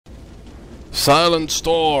Silent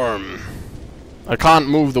Storm. I can't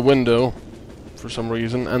move the window for some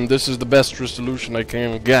reason, and this is the best resolution I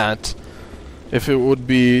can get. If it would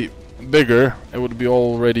be bigger, it would be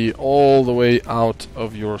already all the way out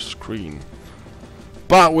of your screen.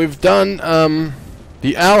 But we've done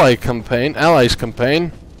the Allies campaign,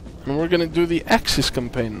 and we're gonna do the Axis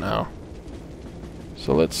campaign now.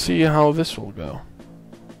 So let's see how this will go.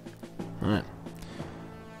 Alright.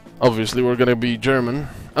 Obviously we're gonna be German.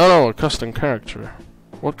 Oh no, a custom character.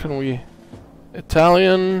 What can we...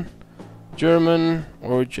 Italian, German,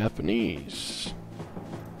 or Japanese?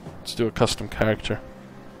 Let's do a custom character.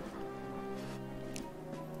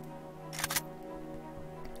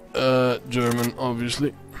 German,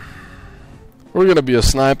 obviously. We're gonna be a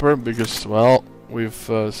sniper because, well, we've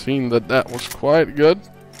seen that that was quite good.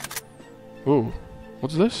 Ooh,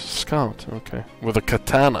 what's this? Scout, okay. With a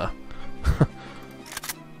katana.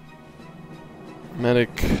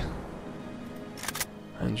 Medic.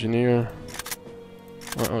 Engineer.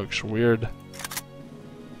 That looks weird.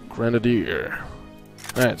 Grenadier.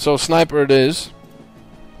 Alright, so sniper it is.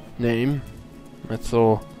 Name.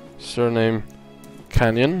 Metal. Surname.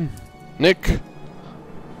 Canyon. Nick.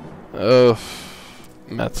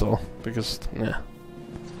 Metal. Because, yeah.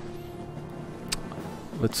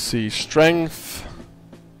 Let's see. Strength.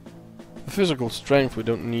 Physical strength, we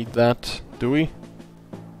don't need that, do we?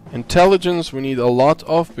 Intelligence, we need a lot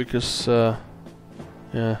of because, yeah.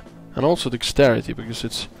 And also dexterity, because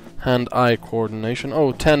it's hand-eye coordination.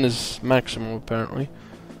 Oh, 10 is maximum, apparently.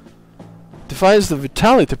 Defines the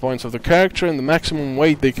vitality points of the character and the maximum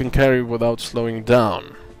weight they can carry without slowing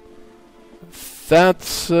down.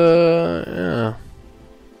 That's, yeah.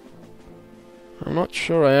 I'm not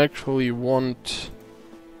sure I actually want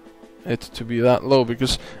it to be that low,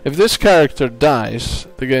 because if this character dies,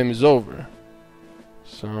 the game is over.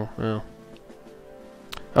 So, yeah.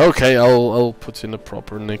 Okay, I'll put in a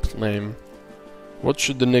proper nickname. What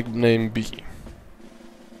should the nickname be?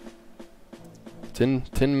 Tin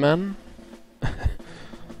Man?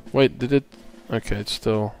 Wait, did it? Okay, it's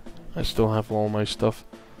still. I still have all my stuff.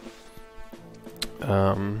 It's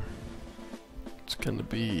gonna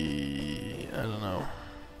be. I don't know.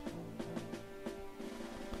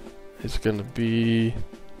 It's gonna be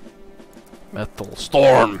Metal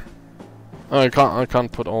Storm. Oh, I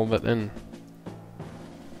can't put all that in.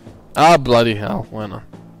 Ah, bloody hell! Why not?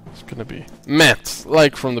 It's gonna be Met,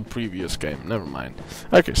 like from the previous game. Never mind.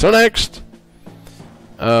 Okay, so next.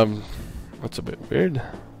 That's a bit weird.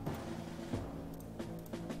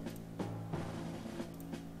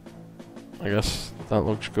 I guess that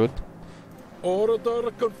looks good.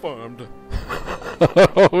 Order confirmed.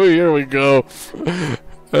 Oh, here we go.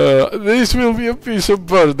 This will be a piece of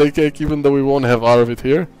birthday cake, even though we won't have Arvid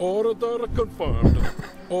here. Order confirmed.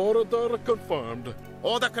 Order confirmed.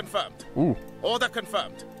 Order confirmed. Ooh. Order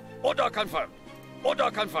confirmed. Order confirmed. Order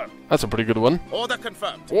confirmed. That's a pretty good one. Order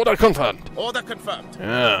confirmed. Order confirmed. Order confirmed.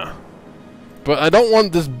 Yeah. But I don't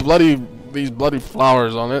want these bloody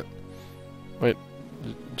flowers on it. Wait,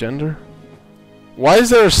 gender? Why is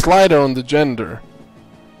there a slider on the gender?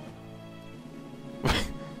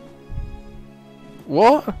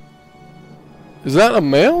 What? Is that a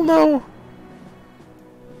male now?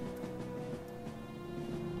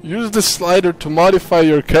 Use the slider to modify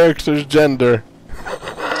your character's gender.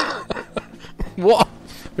 What?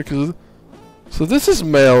 Because so this is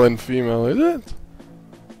male and female, is it?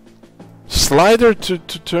 Slider to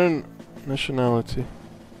turn nationality.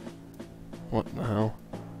 What the hell?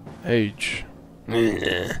 Age.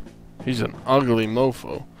 He's an ugly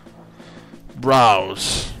mofo.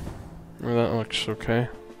 Brows. Oh, that looks okay.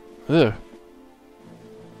 Ugh.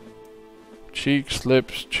 Cheeks,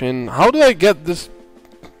 lips, chin. How did I get this?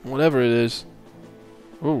 Whatever it is.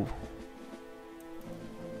 Ooh.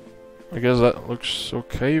 I guess that looks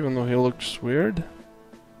okay, even though he looks weird.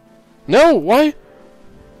 No, why?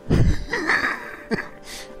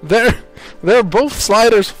 They're both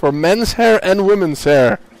sliders for men's hair and women's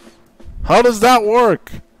hair. How does that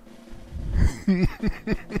work?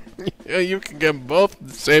 Yeah, you can get both at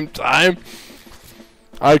the same time.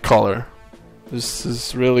 Eye color. This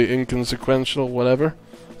is really inconsequential, whatever.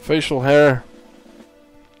 Facial hair.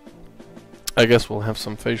 I guess we'll have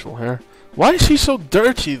some facial hair. Why is he so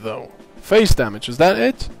dirty, though? Face damage, is that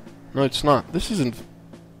it? No, it's not. This isn't...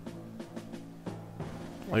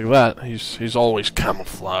 like that. He's always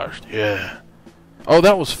camouflaged, yeah. Oh,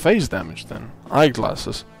 that was face damage, then.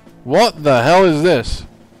 Eyeglasses. What the hell is this?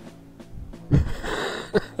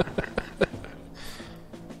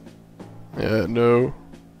 Yeah, no.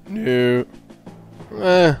 No.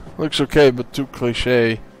 Looks okay, but too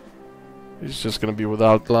cliche. He's just gonna be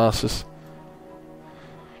without glasses.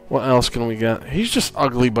 What else can we get? He's just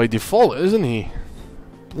ugly by default, isn't he?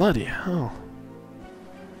 Bloody hell.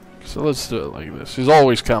 So let's do it like this. He's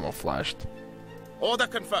always camouflaged. Order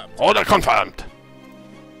confirmed. Order confirmed!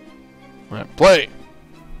 Right, play!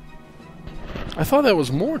 I thought there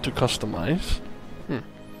was more to customize.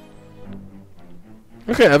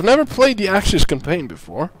 Okay, I've never played the Axis campaign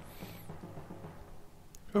before.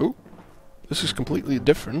 Oh, this is completely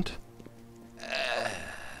different.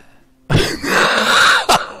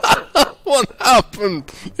 What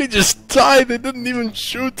happened? He just died. They didn't even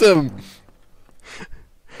shoot him.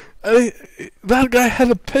 That guy had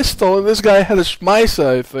a pistol and this guy had a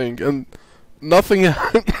Schmeiser, I think, and nothing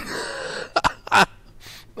happened.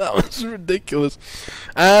 That was ridiculous.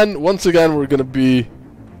 And once again, we're gonna be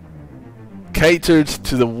catered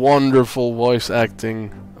to the wonderful voice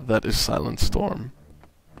acting that is Silent Storm.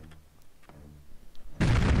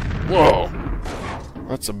 Whoa,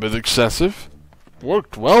 that's a bit excessive.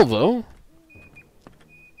 Worked well though.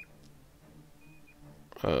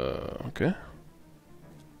 Okay.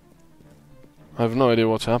 I have no idea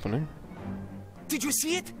what's happening. Did you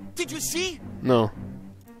see it? Did you see? No.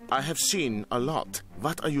 I have seen a lot.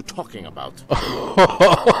 What are you talking about?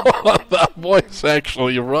 That voice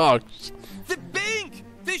actually rocks. The bank!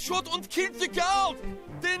 They shot and killed the guard!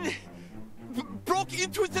 Then broke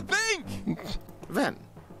into the bank! When?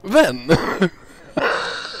 Then?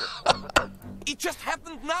 It just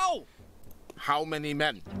happened now! How many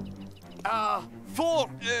men? 4,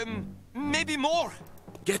 maybe more.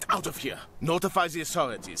 Get out of here. Notify the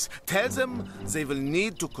authorities. Tell them they will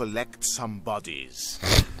need to collect some bodies.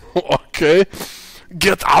 Okay.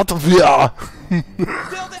 Get out of here!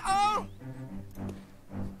 There they are!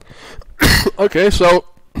 Okay, so,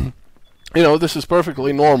 you know, this is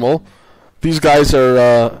perfectly normal. These guys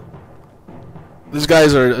are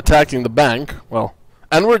attacking the bank. Well,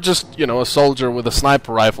 and we're just, you know, a soldier with a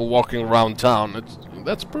sniper rifle walking around town.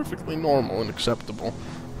 That's perfectly normal and acceptable.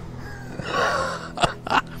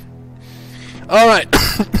 Alright.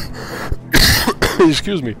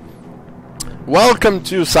 Excuse me. Welcome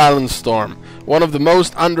to Silent Storm. One of the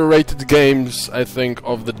most underrated games, I think,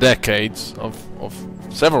 of the decades. Of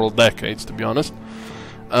several decades, to be honest.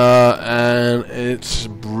 And it's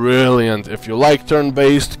brilliant. If you like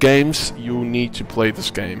turn-based games, you need to play this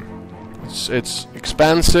game. It's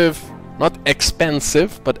expansive. Not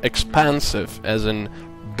expensive, but expansive, as in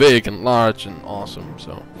big and large and awesome.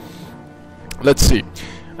 So, let's see.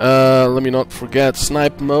 Let me not forget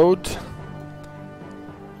snipe mode.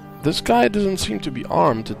 This guy doesn't seem to be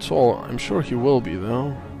armed at all. I'm sure he will be,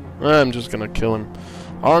 though. I'm just gonna kill him.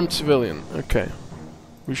 Armed civilian. Okay.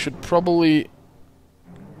 We should probably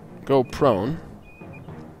go prone.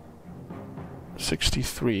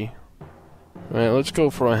 63. Right, let's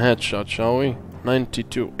go for a headshot, shall we?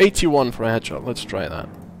 92. 81 for a headshot. Let's try that.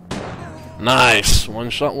 Nice!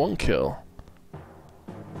 One shot, one kill.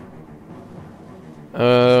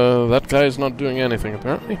 That guy is not doing anything,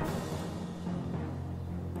 apparently.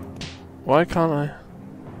 Why can't I?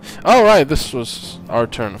 Oh, right, this was our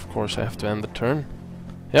turn. Of course, I have to end the turn.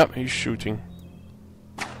 Yep, he's shooting.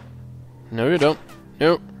 No, you don't.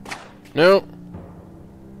 No. No.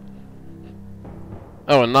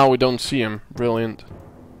 Oh, and now we don't see him. Brilliant.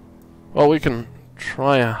 Well, we can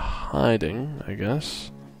try hiding, I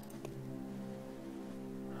guess.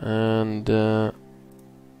 And, well,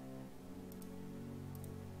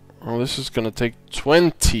 this is gonna take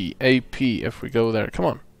 20 AP if we go there. Come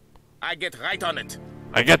on. I get right on it.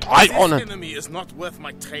 I get right on This it! enemy is not worth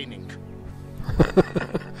my training.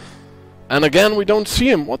 And again, we don't see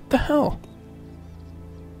him. What the hell?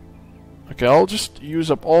 Okay, I'll just use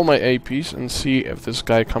up all my APs and see if this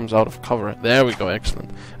guy comes out of cover. There we go, excellent.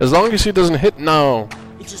 As long as he doesn't hit now.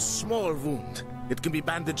 It's a small wound. It can be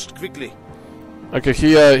bandaged quickly. Okay,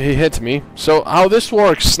 he hit me. So how this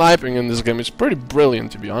works, sniping in this game, is pretty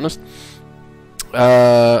brilliant, to be honest.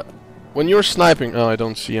 When you're sniping... Oh, I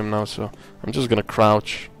don't see him now, so I'm just gonna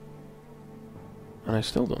crouch. And I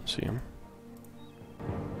still don't see him.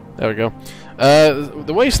 There we go.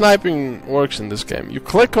 The way sniping works in this game, you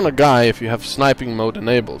click on a guy if you have sniping mode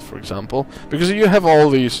enabled, for example, because you have all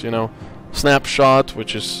these, you know, snapshot,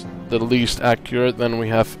 which is the least accurate, then we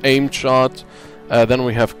have aimed shot, then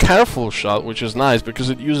we have careful shot, which is nice because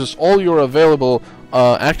it uses all your available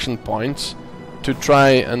action points to try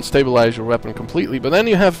and stabilize your weapon completely, but then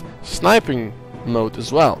you have sniping mode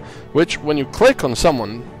as well, which when you click on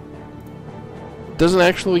someone doesn't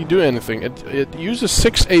actually do anything. It uses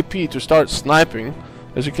 6 AP to start sniping.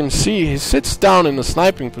 As you can see, he sits down in a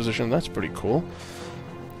sniping position. That's pretty cool.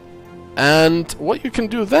 And what you can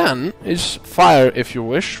do then is fire if you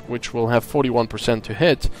wish, which will have 41% to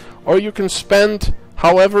hit, or you can spend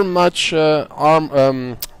however much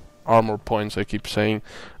armor points, I keep saying,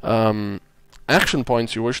 action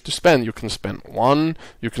points you wish to spend. You can spend 1,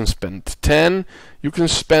 you can spend 10, you can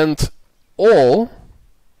spend all,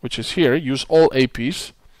 which is here, use all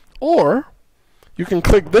APs, or you can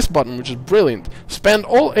click this button, which is brilliant. Spend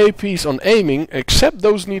all APs on aiming except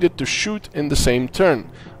those needed to shoot in the same turn.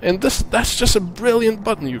 And that's just a brilliant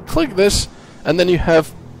button. You click this and then you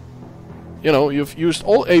have, you know, you've used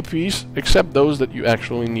all APs except those that you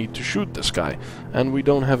actually need to shoot this guy. And we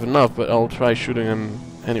don't have enough, but I'll try shooting him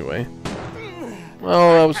anyway.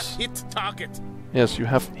 Well, that was... Hit target. Yes, you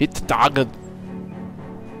have hit target.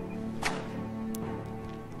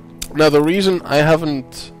 Now the reason I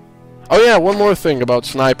haven't... Oh yeah, one more thing about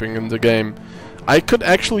sniping in the game. I could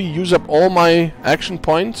actually use up all my action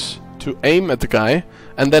points to aim at the guy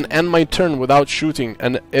and then end my turn without shooting,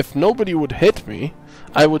 and if nobody would hit me,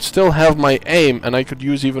 I would still have my aim and I could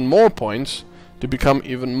use even more points to become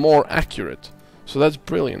even more accurate. So that's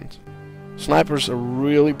brilliant. Snipers are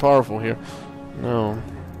really powerful here. Now,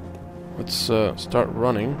 let's start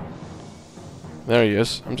running. There he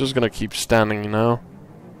is. I'm just gonna keep standing now.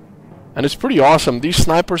 And it's pretty awesome. These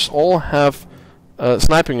snipers all have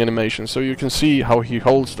sniping animations, so you can see how he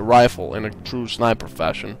holds the rifle in a true sniper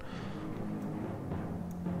fashion.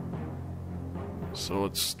 So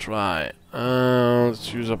let's try.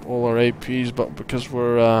 Let's use up all our APs, but because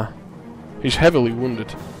we're he's heavily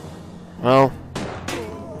wounded. Well,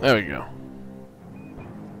 there we go.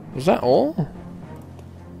 Was that all?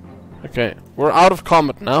 Okay, we're out of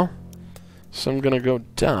combat now, so I'm gonna go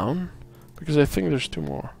down. Because I think there's 2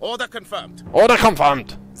 more. Order confirmed. Order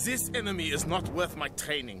confirmed! This enemy is not worth my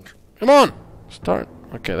training. Come on! Start.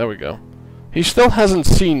 Okay, there we go. He still hasn't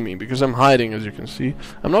seen me because I'm hiding, as you can see.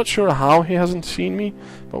 I'm not sure how he hasn't seen me,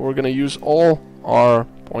 but we're gonna use all our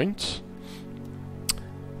points.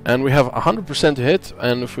 And we have 100% to hit,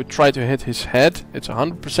 and if we try to hit his head, it's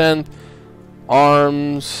 100%.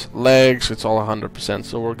 Arms, legs, it's all 100%,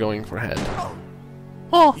 so we're going for head.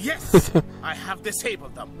 Oh! Yes! I have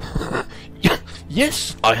disabled them.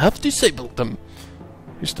 Yes, I have disabled them.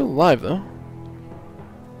 He's still alive though.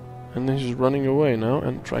 And he's running away now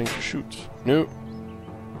and trying to shoot. No.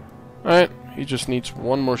 Alright, he just needs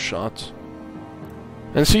one more shot.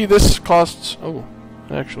 And see, this costs... Oh,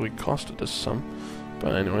 it actually costed us some.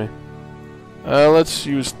 But anyway. Let's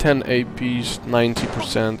use 10 APs,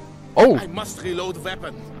 90%. Oh! I must reload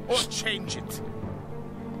weapon or change it.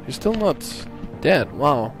 He's still not... dead.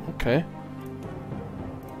 Wow, okay.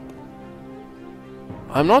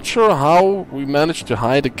 I'm not sure how we managed to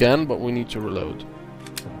hide again, but we need to reload.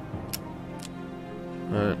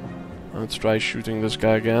 Alright, let's try shooting this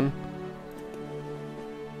guy again.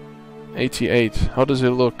 88. How does he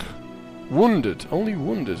look? Wounded. Only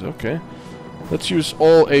wounded, okay. Let's use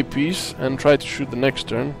all APs and try to shoot the next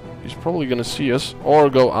turn. He's probably gonna see us or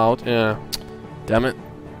go out. Yeah. Damn it.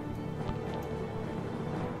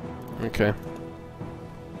 Okay.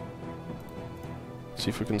 See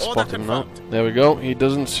if we can spot him now. There we go. He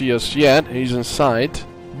doesn't see us yet. He's inside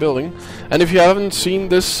building. And if you haven't seen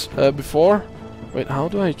this before, wait, how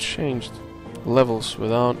do I change levels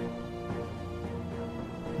without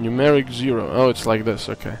numeric 0? Oh, it's like this.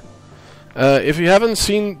 Okay. If you haven't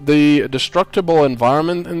seen the destructible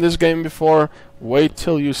environment in this game before, wait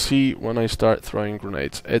till you see when I start throwing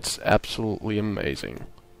grenades. It's absolutely amazing.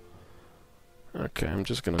 Okay, I'm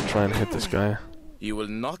just gonna try and hit this guy. You will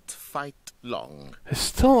not fight long. He's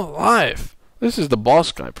still alive. This is the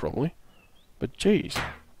boss guy, probably. But jeez.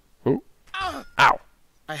 Oh. Ow.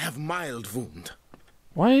 I have mild wound.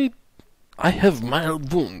 Why? I have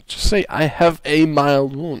mild wound. Just say, I have a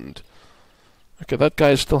mild wound. Okay, that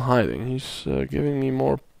guy is still hiding. He's giving me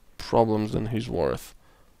more problems than he's worth.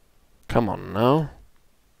 Come on now.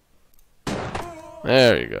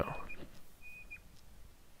 There you go.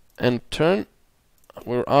 And turn.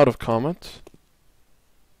 We're out of combat.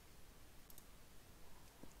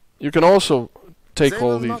 You can also take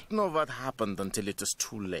all these. They will not know what happened until it is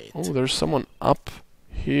too late. Oh, there's someone up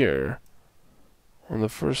here on the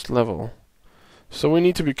first level. So we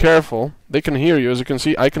need to be careful. They can hear you. As you can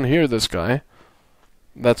see, I can hear this guy.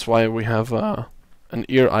 That's why we have an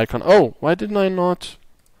ear icon. Oh, why didn't I not...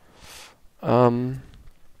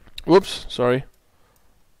 Whoops, sorry.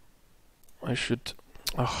 I should...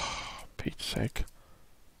 Oh, Pete's sake.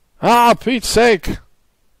 Ah, Pete's sake!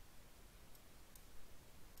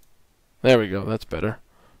 There we go, that's better.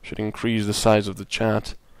 Should increase the size of the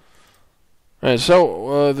chat. Alright,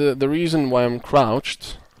 so the reason why I'm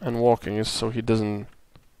crouched and walking is so he doesn't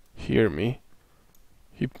hear me.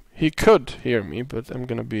 He could hear me, but I'm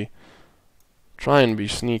gonna try and be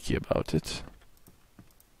sneaky about it.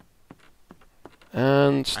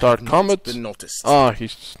 And start I have combat. not been noticed. Ah,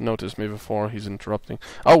 he's noticed me before. He's interrupting.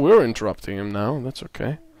 Oh, we're interrupting him now. That's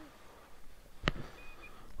okay.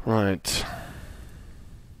 Right.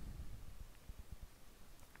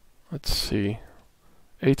 Let's see.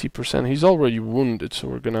 80%. He's already wounded, so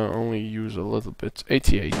we're gonna only use a little bit.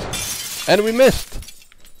 88. And we missed!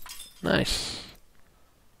 Nice.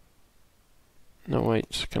 No,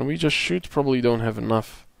 wait. Can we just shoot? Probably don't have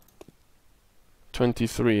enough.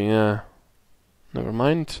 23, yeah. Never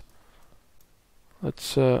mind.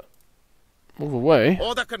 Let's move away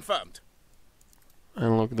Order confirmed.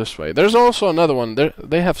 and look this way. There's also another one.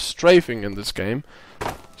 They have strafing in this game,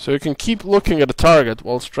 so you can keep looking at a target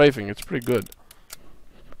while strafing. It's pretty good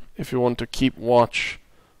if you want to keep watch.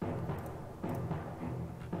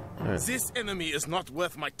 This enemy is not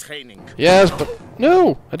worth my training. Yes, but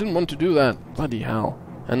no, I didn't want to do that. Bloody hell!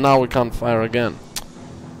 And now we can't fire again.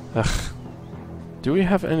 Ugh. Do we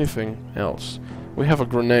have anything else? We have a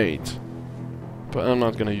grenade. But I'm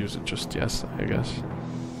not gonna use it just yet, I guess.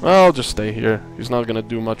 Well, I'll just stay here. He's not gonna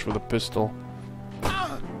do much with a pistol.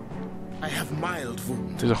 I have mild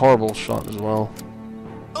wound. He's a horrible shot as well.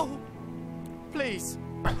 Oh, please.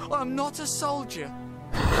 I'm not a soldier.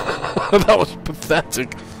 That was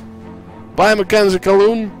pathetic. Bye, Mackenzie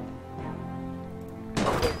Calhoun.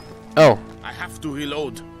 Oh. I have to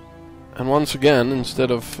reload. And once again,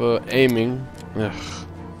 instead of aiming... Ugh.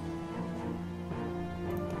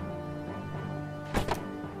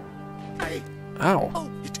 Ow. Oh,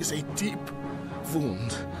 it is a deep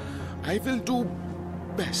wound. I will do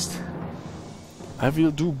best. I will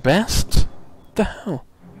do best? What the hell?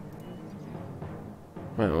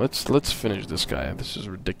 Well, let's finish this guy. This is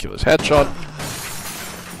ridiculous. Headshot.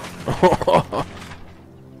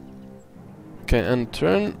 Okay, and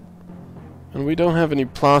turn. And we don't have any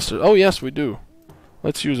plaster. Oh yes, we do.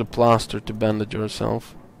 Let's use a plaster to bandage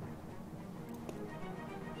ourselves.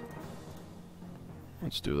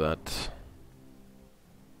 Let's do that.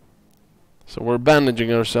 So we're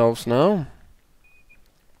bandaging ourselves now.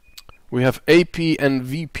 We have AP and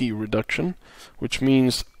VP reduction, which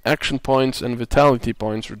means action points and vitality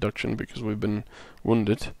points reduction because we've been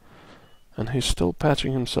wounded. And he's still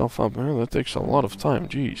patching himself up. Well, that takes a lot of time,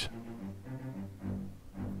 jeez.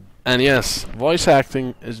 And yes, voice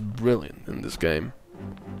acting is brilliant in this game.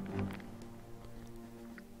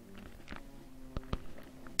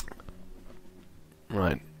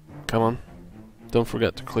 Right, come on. Don't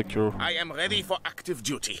forget to click your... I am ready for active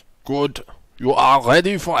duty. Good. You are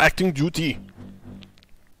ready for acting duty.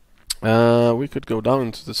 We could go down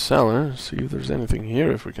into the cellar, see if there's anything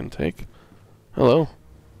here if we can take. Hello.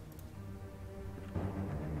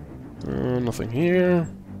 Nothing here.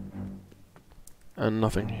 And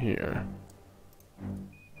nothing here.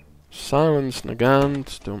 Silence,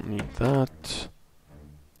 Nagant, don't need that.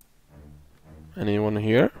 Anyone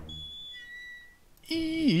here?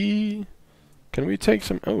 Eee. Can we take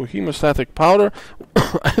some... Oh, hemostatic powder.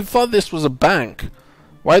 I thought this was a bank.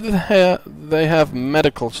 Why did they have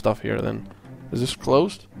medical stuff here then? Is this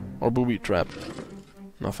closed? Or booby trap?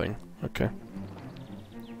 Nothing. Okay.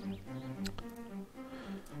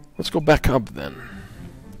 Let's go back up then.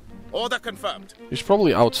 Order confirmed. He's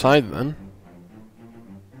probably outside then.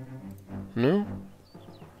 No?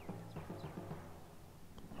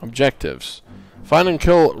 Objectives. Find and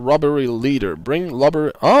kill robbery leader. Bring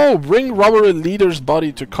robbery leader's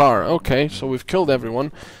body to car. Okay, so we've killed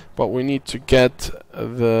everyone, but we need to get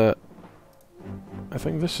the... I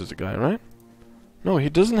think this is the guy, right? No, he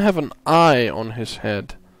doesn't have an eye on his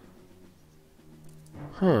head.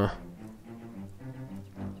 Huh.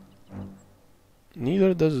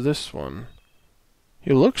 Neither does this one.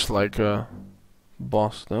 He looks like a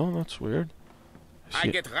boss, though. That's weird. I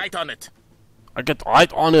get right on it. I get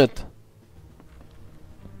right on it.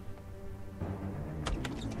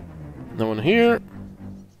 No one here.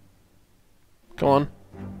 Come on.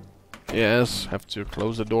 Yes, have to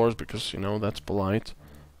close the doors because, you know, that's polite.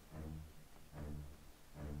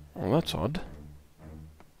 Well, that's odd.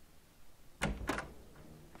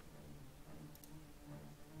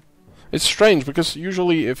 It's strange because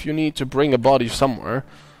usually if you need to bring a body somewhere,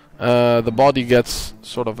 the body gets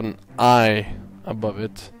sort of an eye above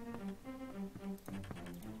it.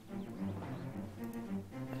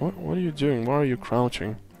 What are you doing? Why are you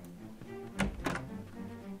crouching?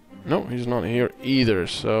 No, he's not here either,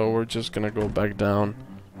 so we're just gonna go back down.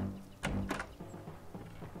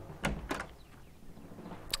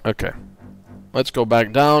 Okay. Let's go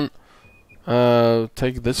back down.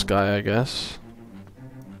 Take this guy, I guess.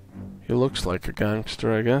 He looks like a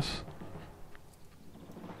gangster, I guess.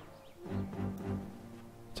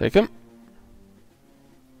 Take him.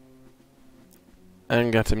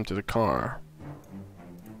 And get him to the car.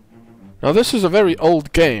 Now this is a very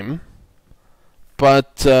old game,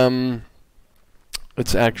 but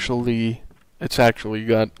it's actually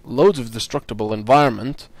got loads of destructible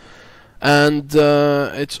environment, and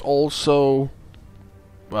it's also,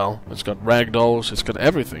 well, it's got ragdolls, it's got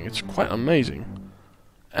everything. It's quite amazing,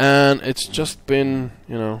 and it's just been,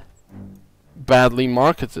 you know, badly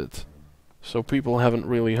marketed, so people haven't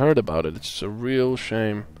really heard about it. It's a real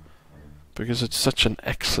shame, because it's such an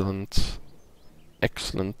excellent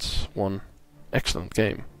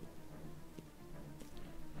game.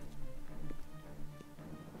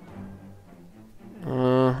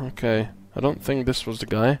 Okay, I don't think this was the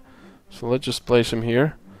guy, so let's just place him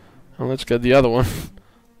here, and let's get the other one.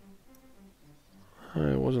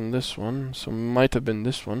 It wasn't this one, so it might have been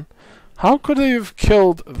this one. How could they have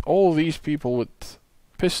killed all these people with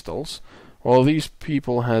pistols, while these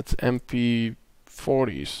people had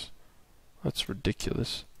MP40s? That's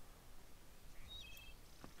ridiculous.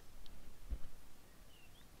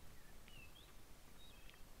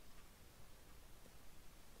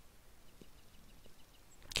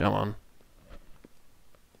 Come on.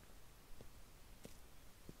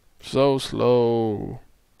 So slow.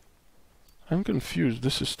 I'm confused.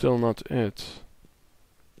 This is still not it.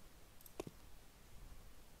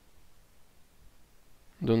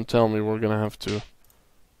 Don't tell me we're gonna have to...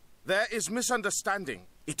 There is misunderstanding.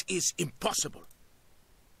 It is impossible.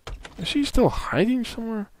 Is he still hiding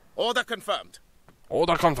somewhere? Order confirmed.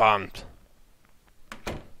 Order confirmed.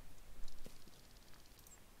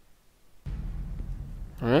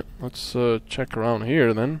 Alright, let's check around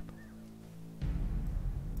here then.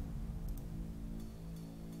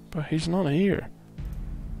 But he's not here.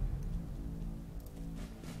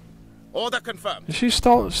 Order confirmed. Is he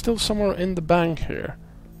still somewhere in the bank here?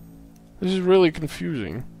 This is really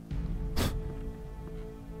confusing.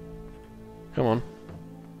 Come on.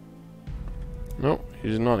 No,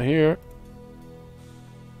 he's not here.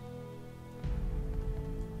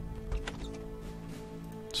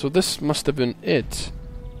 So this must have been it.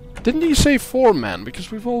 Didn't he say 4 men?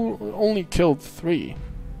 Because we've only killed 3.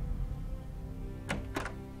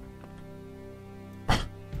 I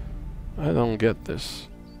don't get this.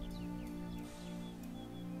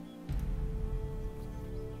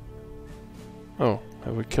 Oh,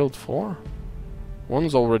 have we killed 4?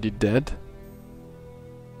 One's already dead.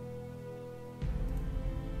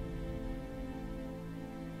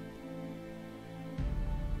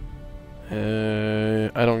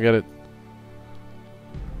 I don't get it.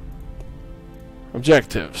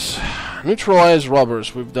 Objectives. Neutralize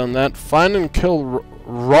robbers. We've done that. Find and kill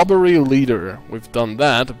robbery leader. We've done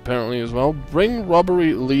that apparently as well. Bring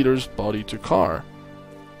robbery leader's body to car.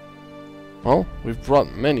 Well, we've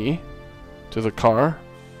brought many to the car,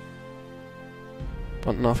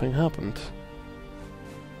 but nothing happened.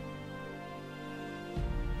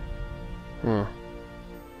 Huh.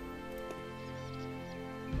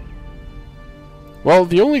 Well,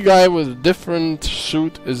 the only guy with a different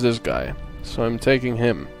suit is this guy, so I'm taking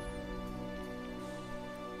him.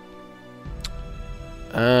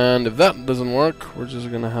 And if that doesn't work, we're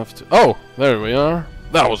just gonna have to... Oh, there we are.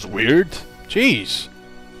 That was weird. Jeez.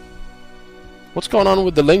 What's going on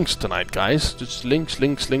with the links tonight, guys? Just links.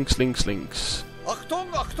 Achtung,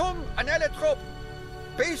 Achtung, an alle Trupp!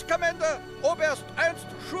 Base Commander Oberst Ernst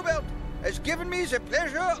Schubert has given me the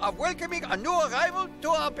pleasure of welcoming a new arrival to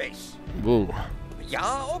our base. Whoa.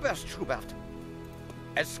 Ja, Oberst Schubert.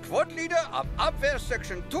 As squad leader of Abwehr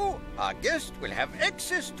Section 2, our guest will have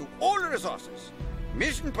access to all resources.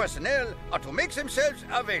 Mission personnel are to make themselves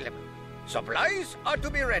available. Supplies are to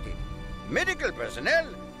be ready. Medical personnel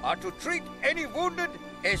are to treat any wounded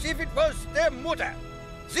as if it was their mother.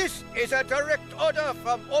 This is a direct order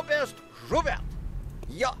from Oberst Schubert.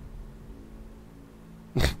 Ja.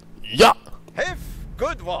 Yeah. Have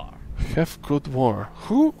good war. Have good war.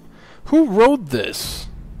 Who wrote this?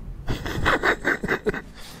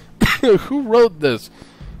 Who wrote this?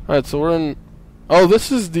 Alright, so we're in... Oh,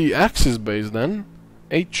 this is the Axis base then.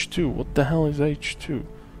 H2. What the hell is H2?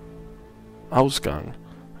 Ausgang.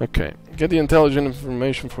 Okay. Get the intelligent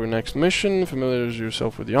information for your next mission. Familiarize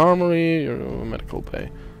yourself with the armory. Your medical bay.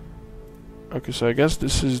 Okay, so I guess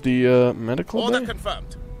this is the medical bay? Order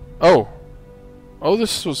confirmed. Oh. Oh,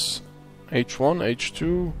 this was H1,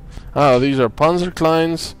 H2. Ah, these are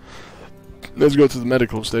Panzerkleins. Let's go to the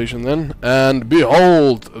medical station then. And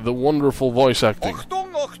behold, the wonderful voice acting.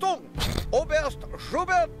 Achtung, Achtung! Oberst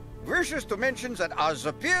Schubert wishes to mention that our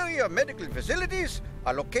superior medical facilities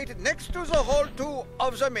are located next to the Hall 2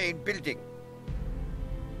 of the main building.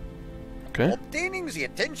 Okay. Obtaining the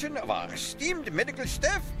attention of our esteemed medical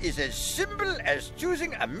staff is as simple as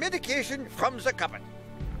choosing a medication from the cupboard.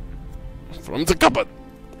 From the cupboard.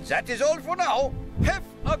 That is all for now. Have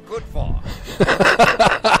a good fall.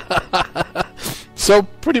 So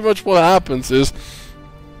pretty much what happens is,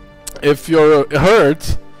 if you're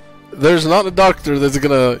hurt, there's not a doctor that's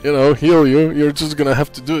gonna, you know, heal you. You're just gonna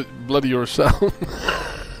have to do it bloody yourself.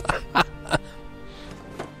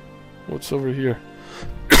 What's over here?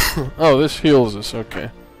 Oh, this heals us.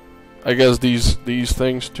 Okay. I guess these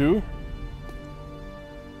things too.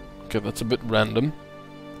 Okay, that's a bit random.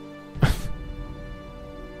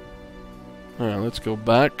 Alright, let's go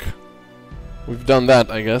back. We've done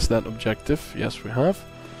that, I guess, that objective. Yes, we have.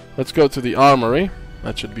 Let's go to the armory.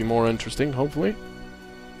 That should be more interesting, hopefully.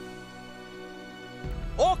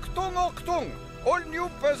 Achtung, Achtung! All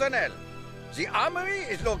new personnel. The armory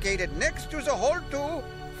is located next to the hall 2,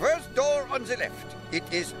 first door on the left. It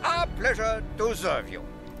is our pleasure to serve you.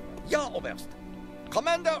 Ja, Oberst.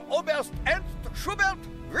 Commander Oberst Ernst Schubert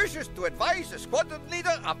wishes to advise the squadron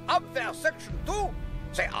leader of Abwehr Section 2.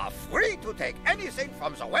 They are free to take anything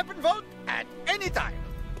from the weapon vault at any time.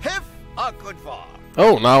 Have a good war.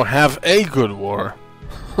 Oh, now have a good war.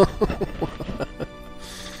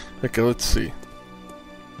 Okay, let's see.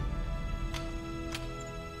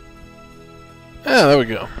 Yeah, there we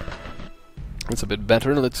go. That's a bit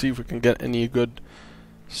better. Let's see if we can get any good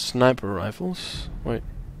sniper rifles. Wait.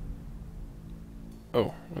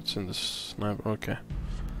 Oh, what's in this sniper? Okay.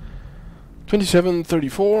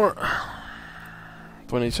 2734.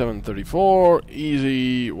 2734.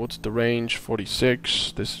 Easy. What's the range?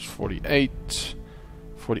 46. This is 48.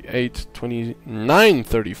 48.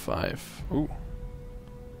 2935. Ooh.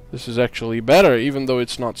 This is actually better, even though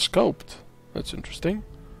it's not scoped. That's interesting.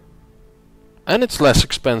 And it's less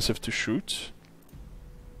expensive to shoot.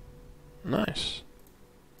 Nice.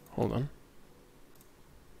 Hold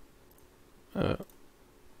on.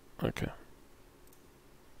 Okay.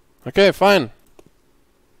 Okay, fine.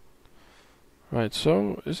 Right,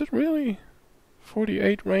 so is it really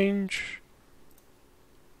 48 range?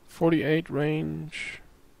 48 range.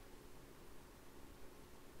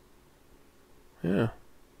 Yeah.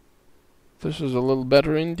 This is a little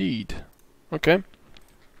better indeed. Okay.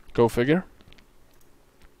 Go figure.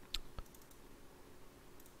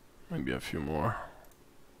 Maybe a few more.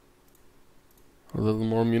 A little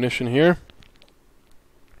more munition here.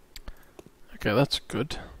 Okay, that's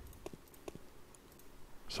good.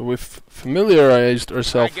 So we've familiarized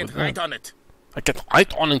ourselves with that. I get right on it. I get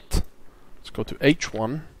right on it. Let's go to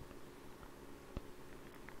H1.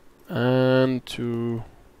 And to...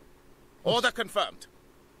 Order confirmed.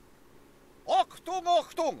 Achtung,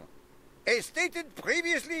 Achtung! As stated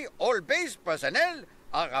previously, all base personnel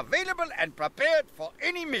are available and prepared for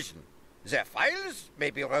any mission. Their files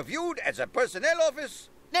may be reviewed at the personnel office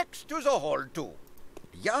next to the hall 2.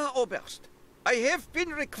 Ja, Oberst. I have been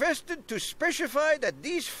requested to specify that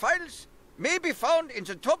these files may be found in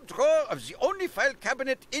the top drawer of the only file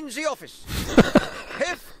cabinet in the office.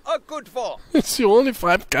 Have a good war. It's the only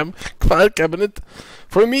file cabinet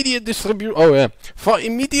for immediate distribution. Oh yeah, for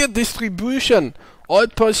immediate distribution. All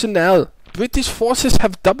personnel. British forces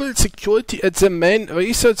have double security at their main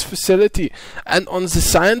research facility and on the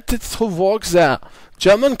scientists who work there.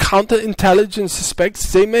 German counterintelligence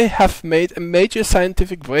suspects they may have made a major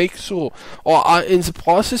scientific breakthrough or are in the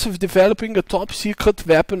process of developing a top-secret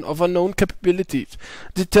weapon of unknown capabilities.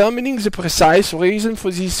 Determining the precise reason for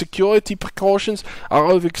these security precautions are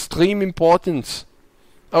of extreme importance.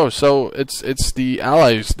 Oh, so it's the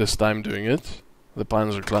Allies this time doing it, the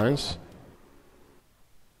Panzerkleins.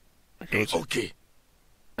 Okay.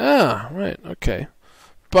 Ah, right, okay.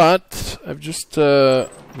 But I've just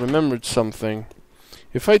remembered something.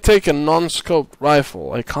 If I take a non-scoped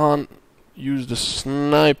rifle, I can't use the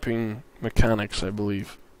sniping mechanics, I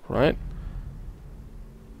believe, right?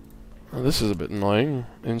 Now, this is a bit annoying.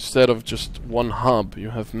 Instead of just one hub, you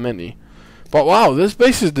have many. But wow, this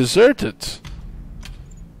base is deserted.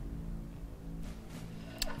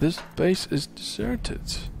 This base is deserted.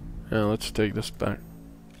 Yeah, let's take this back.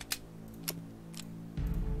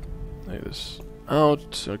 Take this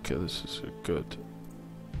out. Okay, this is good.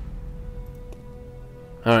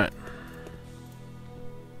 Alright.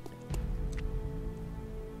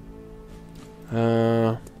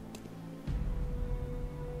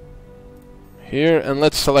 Here, and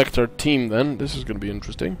let's select our team then. This is going to be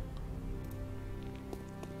interesting.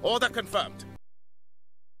 Order confirmed.